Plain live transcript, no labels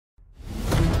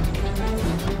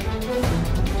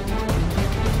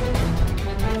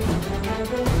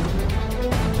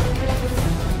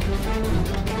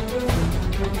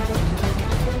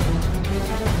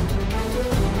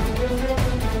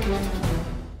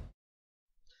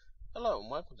Hello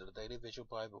and welcome to the Daily Visual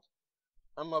Bible.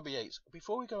 I'm Robbie Yates.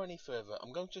 Before we go any further,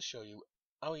 I'm going to show you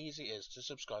how easy it is to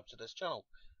subscribe to this channel.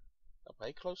 Now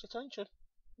pay close attention.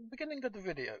 At the beginning of the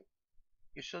video,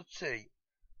 you should see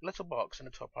a little box in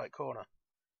the top right corner.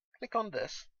 Click on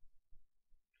this,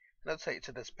 and it'll take you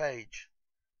to this page.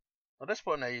 Now this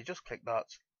button here, you just click that,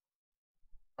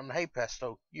 and hey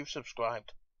presto, you've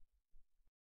subscribed.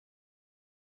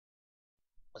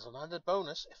 As an added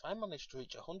bonus, if I manage to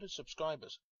reach 100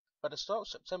 subscribers by the start of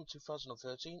September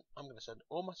 2013, I'm going to send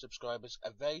all my subscribers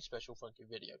a very special thank you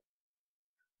video.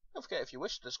 Don't forget, if you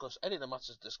wish to discuss any of the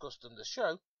matters discussed in this show,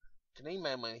 you can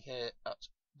email me here at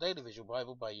Daily Visual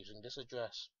Bible by using this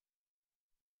address.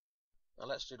 Now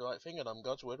let's do the right thing and on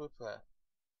God's word with prayer.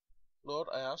 Lord,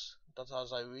 I ask that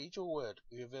as I read your word,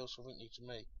 you reveal something new to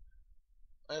me.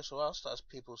 I also ask that as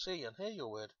people see and hear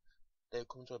your word, they will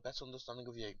come to a better understanding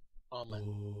of you.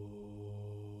 Amen.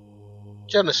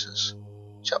 Genesis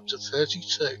chapter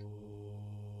 32.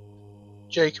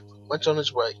 Jacob went on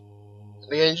his way, and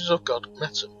the angels of God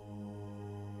met him.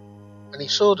 When he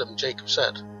saw them, Jacob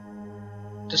said,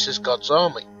 "This is God's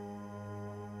army."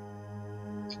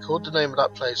 He called the name of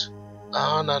that place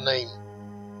Ahanaim.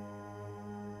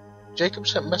 Jacob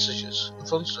sent messengers in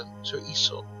front of him to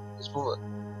Esau, his brother,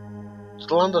 to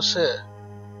the land of Seir,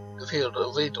 the field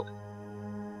of Edom.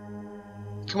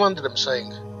 He commanded him,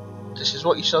 saying, "This is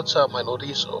what you shall tell my lord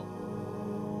Esau.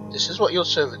 This is what your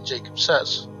servant Jacob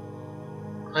says.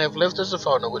 I have lived as a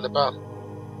foreigner with Laban,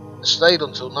 and stayed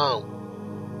until now.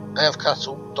 I have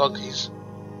cattle, donkeys,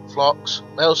 flocks,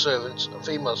 male servants and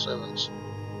female servants.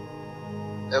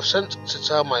 I have sent to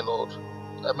tell my lord,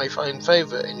 that I may find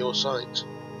favour in your sight."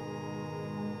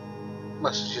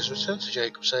 Messages returned to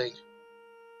Jacob, saying,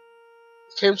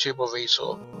 "He came to your brother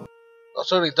Esau.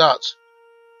 Not only that,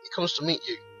 he comes to meet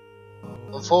you,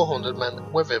 and 400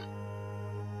 men with him."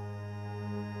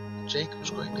 Jacob was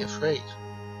greatly afraid,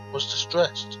 and was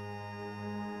distressed.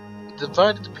 He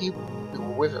divided the people who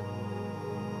were with him,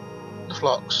 the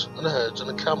flocks and the herds and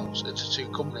the camels, into two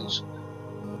companies.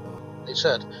 He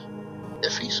said,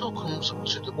 "If Esau comes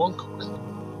to the one company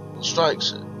and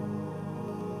strikes it,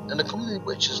 then the company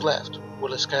which is left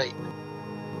will escape."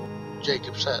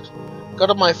 Jacob said,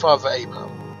 "God of my father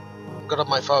Abraham, God of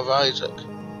my father Isaac,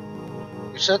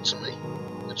 you said to me,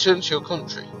 'Return to your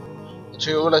country and to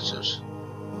your relatives,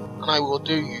 and I will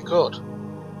do you good.'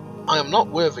 I am not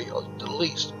worthy of the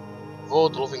least of all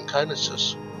the loving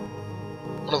kindnesses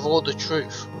and of all the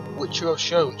truth which you have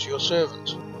shown to your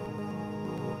servant.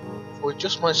 For with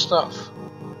just my staff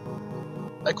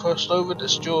I crossed over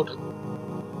this Jordan,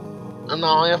 and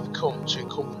now I have become two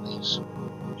companies.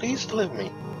 Please deliver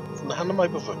me from the hand of my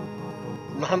brother,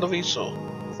 from the hand of Esau,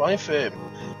 for I fear him,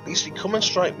 lest he come and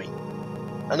strike me,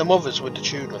 and the mothers with the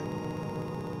children.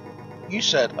 You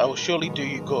said, I will surely do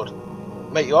you good,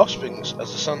 make your offsprings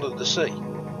as the sand of the sea,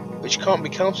 which can't be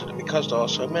counted because there are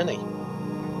so many."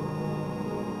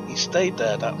 He stayed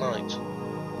there that night,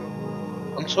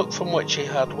 and took from which he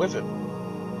had with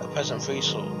him a present for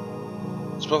Esau,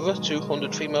 his brother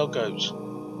 200 female goats,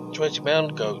 20 male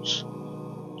goats,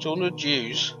 200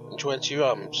 ewes and 20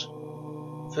 rams,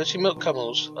 30 milk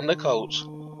camels and their colts,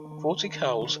 40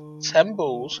 cows, 10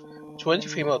 bulls, 20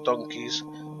 female donkeys,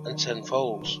 and 10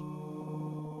 foals.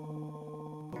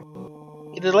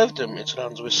 He delivered them into the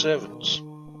hands of his servants,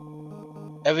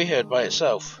 every herd by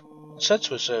itself, and said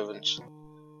to his servants,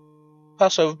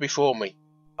 "Pass over before me,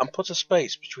 and put a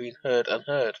space between herd and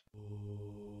herd."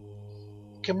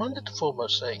 He commanded the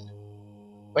foremost, saying,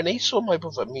 "When Esau my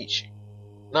brother meets you,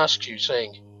 and asks you,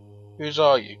 saying, 'Whose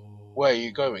are you? Where are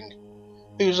you going?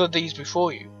 Whose are these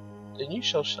before you?' then you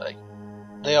shall say,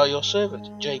 'They are your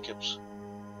servant Jacob's.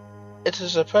 It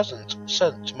is a present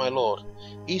sent to my lord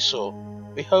Esau.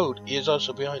 Behold, he is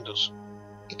also behind us.'"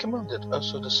 He commanded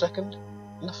also the second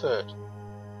and the third,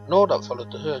 and all that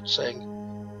followed the herd, saying,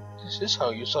 "This is how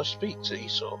you shall speak to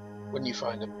Esau when you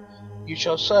find him. You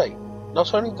shall say,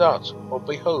 not only that, but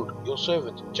behold, your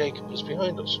servant Jacob is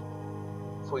behind us.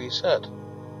 For he said,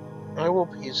 I will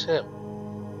please him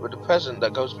with the present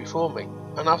that goes before me,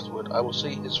 and afterward I will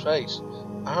see his face.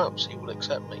 Perhaps he will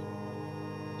accept me."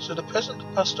 So the present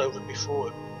passed over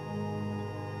before him,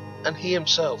 and he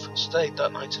himself stayed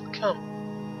that night in the camp.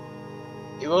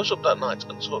 He rose up that night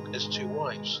and took his 2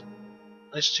 wives,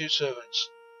 and his 2 servants,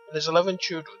 and his 11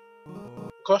 children,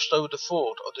 and crossed over the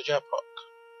ford of the Jabbok.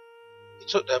 He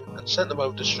took them and sent them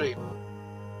over the stream,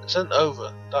 and sent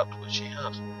over that which he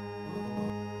had.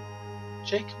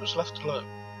 Jacob was left alone,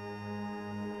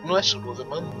 and wrestled with a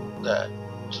man there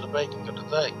to the breaking of the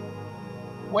day.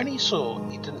 When he saw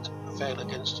he didn't prevail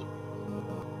against him,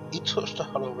 he touched the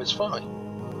hollow of his thigh.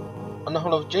 and the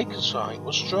hollow of Jacob's thigh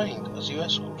was strained as he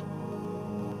wrestled.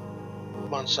 The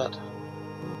man said,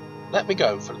 "Let me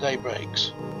go, for the day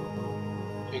breaks."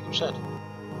 Jacob said,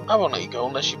 "I won't let you go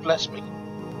unless you bless me."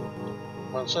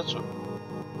 The man said to him,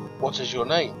 "What is your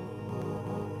name?"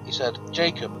 He said,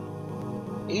 "Jacob."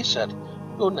 He said,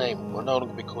 "Your name will no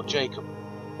longer be called Jacob,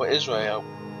 but Israel,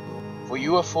 for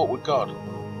you have fought with God,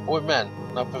 and with men,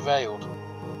 and have prevailed."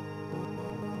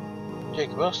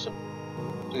 Jacob asked him,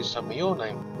 "Please tell me your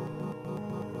name."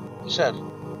 He said,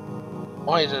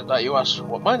 "Why is it that you ask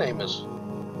what my name is?"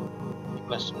 He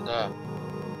blessed him there.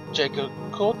 Jacob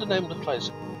called the name of the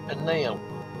place Peniel,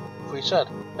 for he said,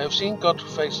 "I have seen God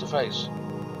face to face,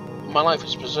 and my life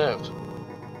is preserved."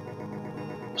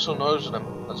 The sun rose on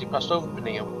him as he passed over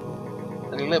Peniel,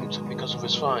 and he limped because of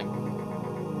his thigh.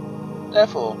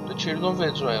 Therefore the children of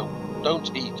Israel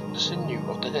don't eat the sinew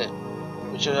of the hip,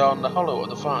 which are on the hollow of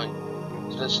the thigh,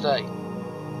 to this day,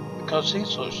 because he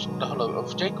touched the hollow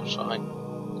of Jacob's thigh,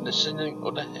 and the sinew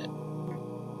of the hip